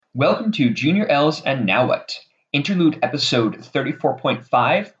Welcome to Junior L's and Now What? Interlude episode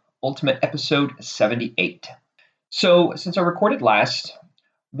 34.5, Ultimate episode 78. So, since I recorded last,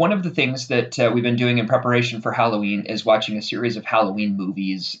 one of the things that we've been doing in preparation for Halloween is watching a series of Halloween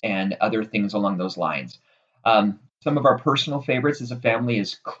movies and other things along those lines. Some of our personal favorites as a family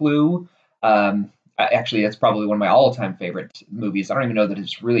is Clue. Actually, that's probably one of my all-time favorite movies. I don't even know that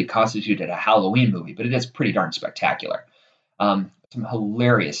it's really constituted a Halloween movie, but it is pretty darn spectacular. Some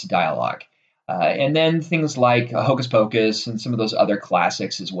hilarious dialogue. And then things like Hocus Pocus and some of those other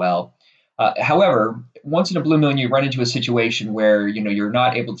classics as well. However, once in a blue moon, you run into a situation where you're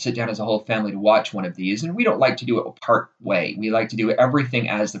not able to sit down as a whole family to watch one of these, and we don't like to do it part way. We like to do everything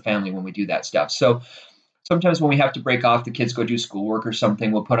as the family when we do that stuff. So sometimes when we have to break off, the kids go do schoolwork or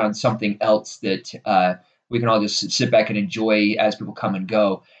something, we'll put on something else that we can all just sit back and enjoy as people come and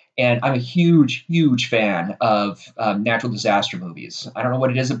go. And I'm a huge, huge fan of natural disaster movies. I don't know what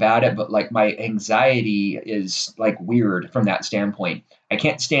it is about it, but like my anxiety is like weird from that standpoint. I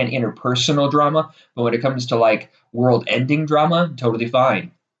can't stand interpersonal drama, but when it comes to like world-ending drama, totally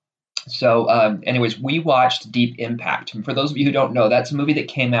fine. So, anyways, we watched Deep Impact. And for those of you who don't know, that's a movie that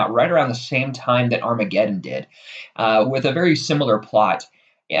came out right around the same time that Armageddon did, with a very similar plot.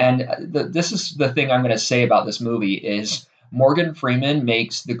 And this is the thing I'm going to say about this movie is Morgan Freeman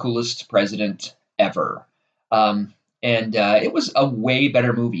makes the coolest president ever. And it was a way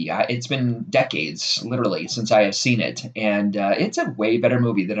better movie. It's been decades, literally, since I have seen it. And it's a way better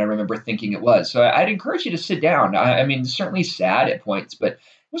movie than I remember thinking it was. So I'd encourage you to sit down. I mean, certainly sad at points, but it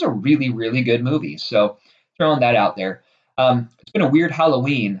was a really, really good movie. So throwing that out there. It's been a weird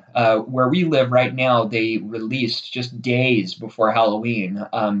Halloween. Where we live right now, they released just days before Halloween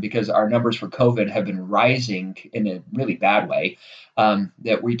because our numbers for COVID have been rising in a really bad way.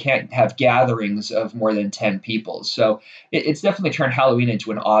 That we can't have gatherings of more than 10 people. So it's definitely turned Halloween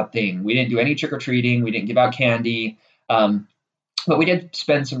into an odd thing. We didn't do any trick or treating. We didn't give out candy. But we did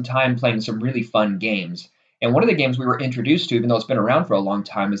spend some time playing some really fun games. And one of the games we were introduced to, even though it's been around for a long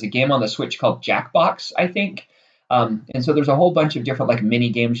time, is a game on the Switch called Jackbox, I think. And so there's a whole bunch of different like mini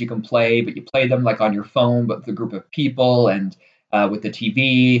games you can play, but you play them like on your phone, but with a group of people and with the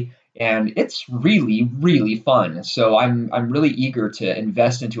TV, and it's really, really fun. So I'm really eager to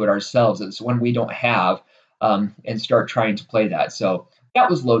invest into it ourselves. It's one we don't have, and start trying to play that. So that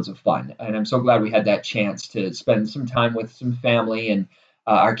was loads of fun, and I'm so glad we had that chance to spend some time with some family, and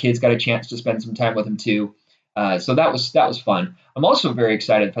our kids got a chance to spend some time with them too. So that was fun. I'm also very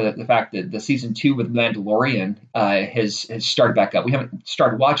excited for the fact that the season 2 with Mandalorian has started back up. We haven't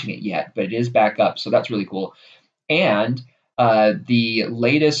started watching it yet, but it is back up, so that's really cool. And the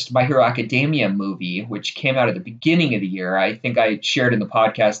latest My Hero Academia movie, which came out at the beginning of the year, I think I shared in the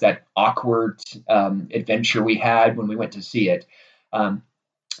podcast that awkward adventure we had when we went to see it. But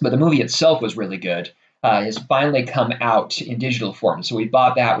the movie itself was really good. Has finally come out in digital form. So we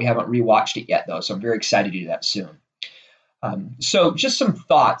bought that. We haven't rewatched it yet, though. So I'm very excited to do that soon. So just some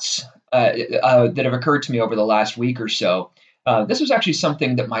thoughts that have occurred to me over the last week or so. This was actually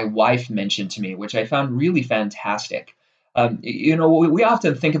something that my wife mentioned to me, which I found really fantastic. We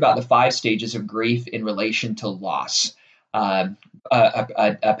often think about the 5 stages of grief in relation to loss. A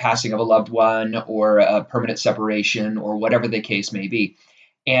passing of a loved one or a permanent separation or whatever the case may be.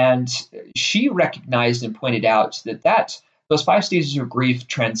 And she recognized and pointed out that those 5 stages of grief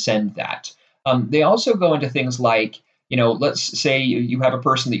transcend that. They also go into things like, let's say you have a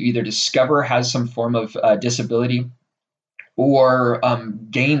person that you either discover has some form of disability or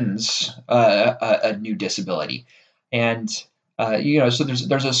gains a new disability. And, so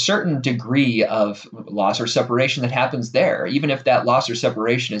there's a certain degree of loss or separation that happens there, even if that loss or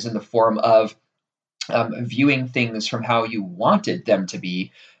separation is in the form of viewing things from how you wanted them to be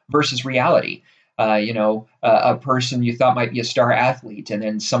versus reality. A person you thought might be a star athlete, and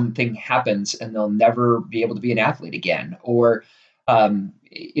then something happens, and they'll never be able to be an athlete again. Or, you're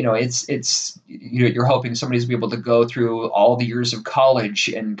hoping somebody's be able to go through all the years of college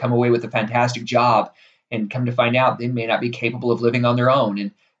and come away with a fantastic job, and come to find out they may not be capable of living on their own,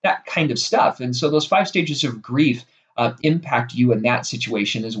 and that kind of stuff. And so those 5 stages of grief impact you in that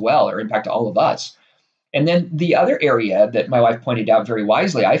situation as well, or impact all of us. And then the other area that my wife pointed out very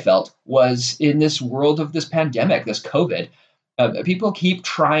wisely, I felt, was in this world of this pandemic, this COVID, people keep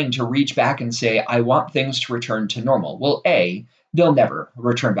trying to reach back and say, I want things to return to normal. Well, they'll never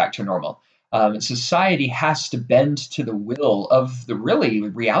return back to normal. Society has to bend to the will of the really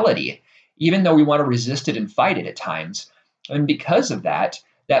reality, even though we want to resist it and fight it at times. And because of that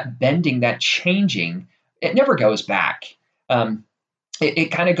bending, that changing, it never goes back.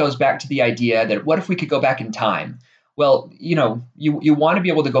 It kind of goes back to the idea that what if we could go back in time? Well, you want to be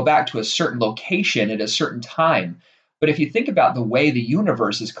able to go back to a certain location at a certain time. But if you think about the way the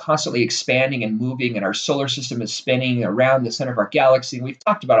universe is constantly expanding and moving, and our solar system is spinning around the center of our galaxy, and we've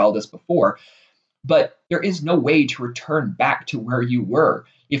talked about all this before, but there is no way to return back to where you were.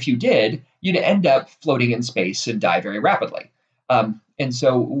 If you did, you'd end up floating in space and die very rapidly. And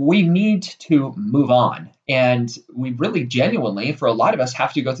so we need to move on. And we really genuinely, for a lot of us,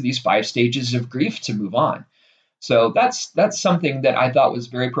 have to go through these 5 stages of grief to move on. So that's something that I thought was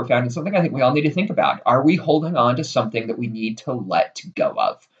very profound and something I think we all need to think about. Are we holding on to something that we need to let go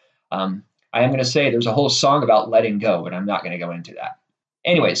of? I am going to say there's a whole song about letting go, but I'm not going to go into that.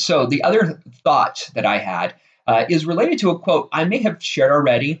 Anyway, so the other thought that I had is related to a quote I may have shared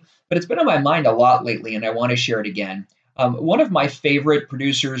already, but it's been on my mind a lot lately, and I want to share it again. One of my favorite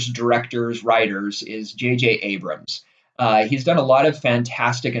producers, directors, writers is J.J. Abrams. He's done a lot of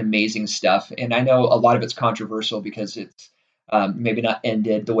fantastic and amazing stuff, and I know a lot of it's controversial because it's maybe not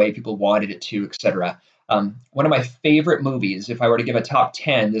ended the way people wanted it to, etc. One of my favorite movies, if I were to give a top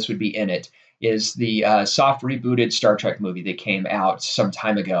 10, this would be in it, is the soft rebooted Star Trek movie that came out some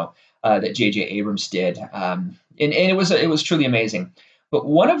time ago that J.J. Abrams did. And it was truly amazing. But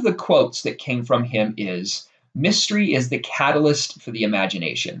one of the quotes that came from him is, "Mystery is the catalyst for the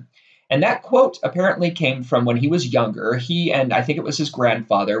imagination." And that quote apparently came from when he was younger. He and I think it was his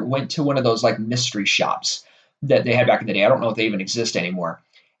grandfather went to one of those like mystery shops that they had back in the day. I don't know if they even exist anymore.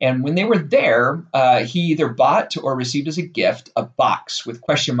 And when they were there, he either bought or received as a gift a box with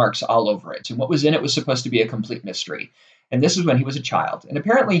question marks all over it. And what was in it was supposed to be a complete mystery. And this is when he was a child. And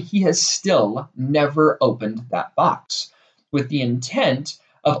apparently he has still never opened that box with the intent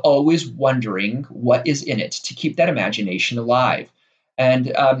of always wondering what is in it to keep that imagination alive.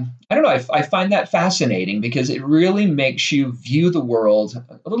 And I don't know, I find that fascinating because it really makes you view the world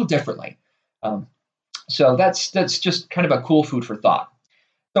a little differently. So that's just kind of a cool food for thought.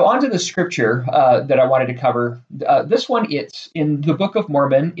 So on to the scripture that I wanted to cover. This one, it's in the Book of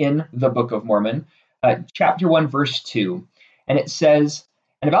Mormon, chapter 1, verse 2. And it says,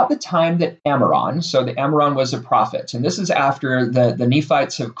 "And about the time that Ammoron," so the Ammoron was a prophet, and this is after the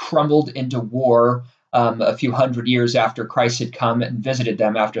Nephites have crumbled into war a few hundred years after Christ had come and visited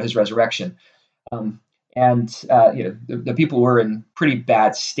them after his resurrection. The people were in pretty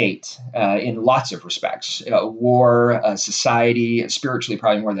bad state in lots of respects, war, society, spiritually,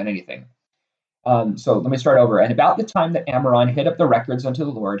 probably more than anything. So let me start over. "And about the time that Ammoron hid up the records unto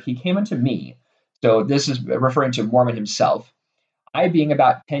the Lord, he came unto me." So this is referring to Mormon himself. "I being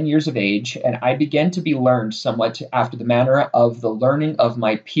about 10 years of age, and I began to be learned somewhat after the manner of the learning of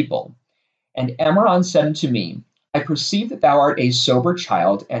my people. And Ammoron said unto me, I perceive that thou art a sober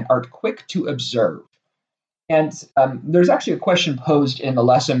child, and art quick to observe." And there's actually a question posed in the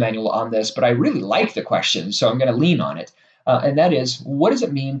lesson manual on this, but I really like the question, so I'm going to lean on it. And that is, what does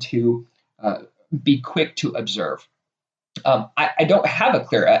it mean to be quick to observe? I don't have a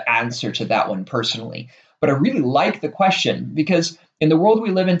clear answer to that one personally, but I really like the question because in the world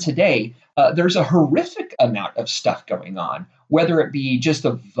we live in today, there's a horrific amount of stuff going on, whether it be just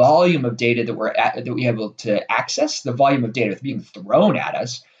the volume of data that we're able to access, the volume of data that's being thrown at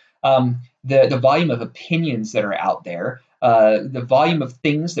us, the volume of opinions that are out there, the volume of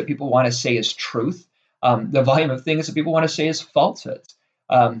things that people want to say is truth, the volume of things that people want to say is falsehoods.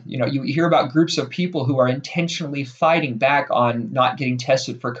 You hear about groups of people who are intentionally fighting back on not getting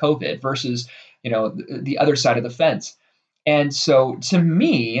tested for COVID versus, the other side of the fence. And so to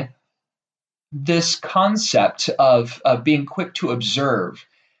me, this concept of being quick to observe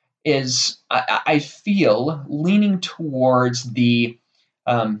is, I feel, leaning towards the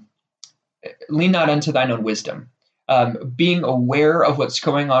lean not unto thine own wisdom, being aware of what's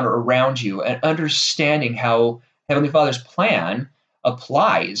going on around you and understanding how Heavenly Father's plan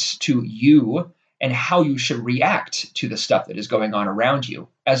applies to you and how you should react to the stuff that is going on around you,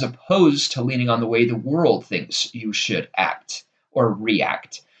 as opposed to leaning on the way the world thinks you should act or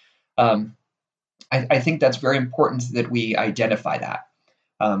react. I think that's very important that we identify that.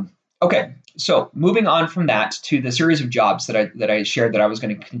 Okay, so moving on from that to the series of jobs that I shared that I was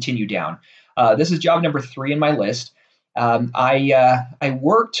going to continue down. This is job number 3 in my list. I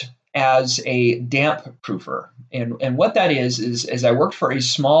worked as a damp proofer, and what that is I worked for a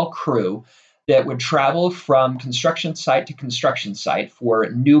small crew that would travel from construction site to construction site for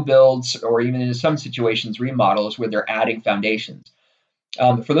new builds or even in some situations remodels where they're adding foundations.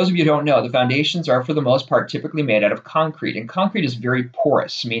 For those of you who don't know, the foundations are for the most part typically made out of concrete, and concrete is very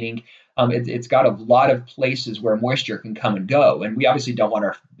porous, meaning it's got a lot of places where moisture can come and go, and we obviously don't want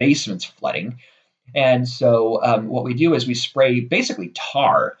our basements flooding. And so what we do is we spray basically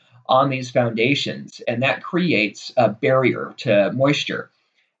tar on these foundations, and that creates a barrier to moisture.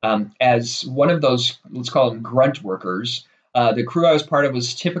 As one of those, let's call them grunt workers, the crew I was part of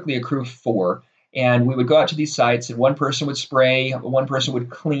was typically a crew of four, and we would go out to these sites, and one person would spray, one person would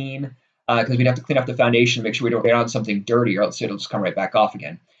clean, because we'd have to clean up the foundation, make sure we don't get on something dirty, or else it'll just come right back off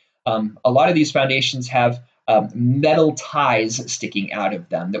again. A lot of these foundations have metal ties sticking out of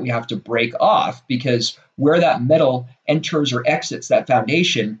them that we have to break off, because where that metal enters or exits that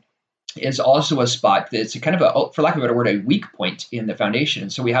foundation is also a spot that's kind of a, for lack of a better word, a weak point in the foundation.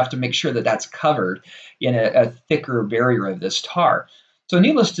 And so we have to make sure that that's covered in a thicker barrier of this tar. So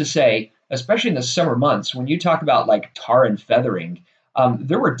needless to say, especially in the summer months, when you talk about like tar and feathering,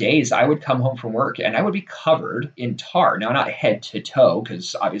 there were days I would come home from work and I would be covered in tar. Now, not head to toe,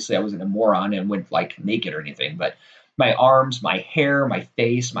 because obviously I wasn't a moron and went like naked or anything, but my arms, my hair, my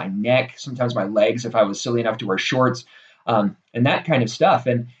face, my neck, sometimes my legs, if I was silly enough to wear shorts, and that kind of stuff.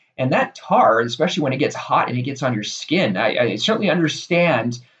 And that tar, especially when it gets hot and it gets on your skin, I certainly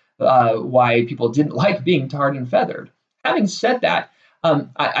understand why people didn't like being tarred and feathered. Having said that,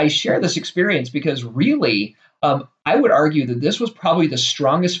 I share this experience because really, I would argue that this was probably the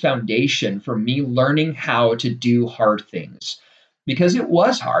strongest foundation for me learning how to do hard things, because it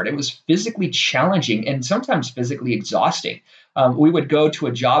was hard. It was physically challenging and sometimes physically exhausting. We would go to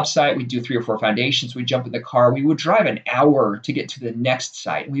a job site, we'd do 3 or 4 foundations, we'd jump in the car, we would drive an hour to get to the next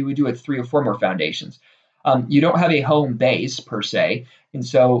site. We would do it 3 or 4 more foundations. You don't have a home base per se. And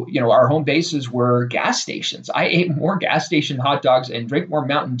so, our home bases were gas stations. I ate more gas station hot dogs and drank more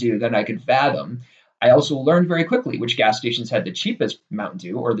Mountain Dew than I could fathom. I also learned very quickly which gas stations had the cheapest Mountain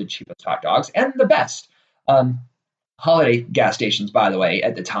Dew or the cheapest hot dogs and the best. Holiday gas stations, by the way,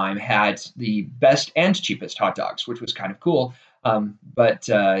 at the time had the best and cheapest hot dogs, which was kind of cool. But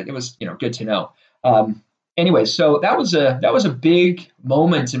it was, good to know. Anyway, so that was a big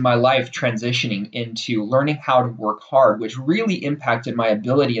moment in my life transitioning into learning how to work hard, which really impacted my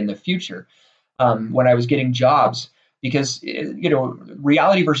ability in the future when I was getting jobs. Because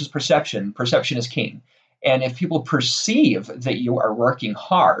reality versus perception is king. And if people perceive that you are working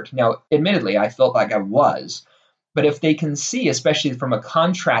hard, now, admittedly, I felt like I was. But if they can see, especially from a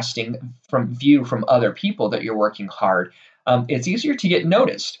contrasting view from other people, that you're working hard, it's easier to get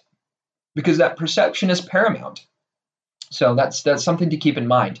noticed because that perception is paramount. So that's something to keep in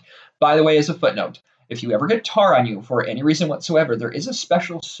mind. By the way, as a footnote, if you ever get tar on you for any reason whatsoever, there is a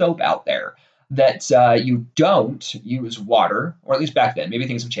special soap out there that you don't use water, or at least back then, maybe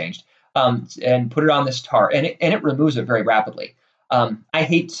things have changed, and put it on this tar, and it removes it very rapidly. I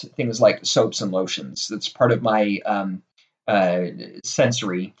hate things like soaps and lotions. That's part of my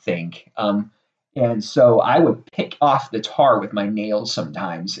sensory thing. And so I would pick off the tar with my nails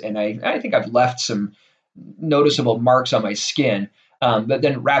sometimes. And I think I've left some noticeable marks on my skin, but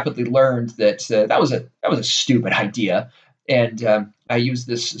then rapidly learned that that was a stupid idea. And I used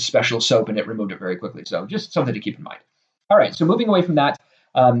this special soap and it removed it very quickly. So just something to keep in mind. All right. So moving away from that,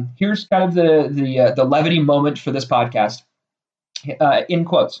 here's kind of the levity moment for this podcast. In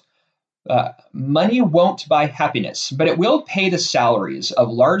quotes, money won't buy happiness, but it will pay the salaries of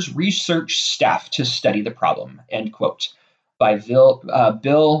large research staff to study the problem, end quote, by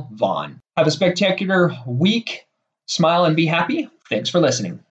Bill Vaughan. Have a spectacular week. Smile and be happy. Thanks for listening.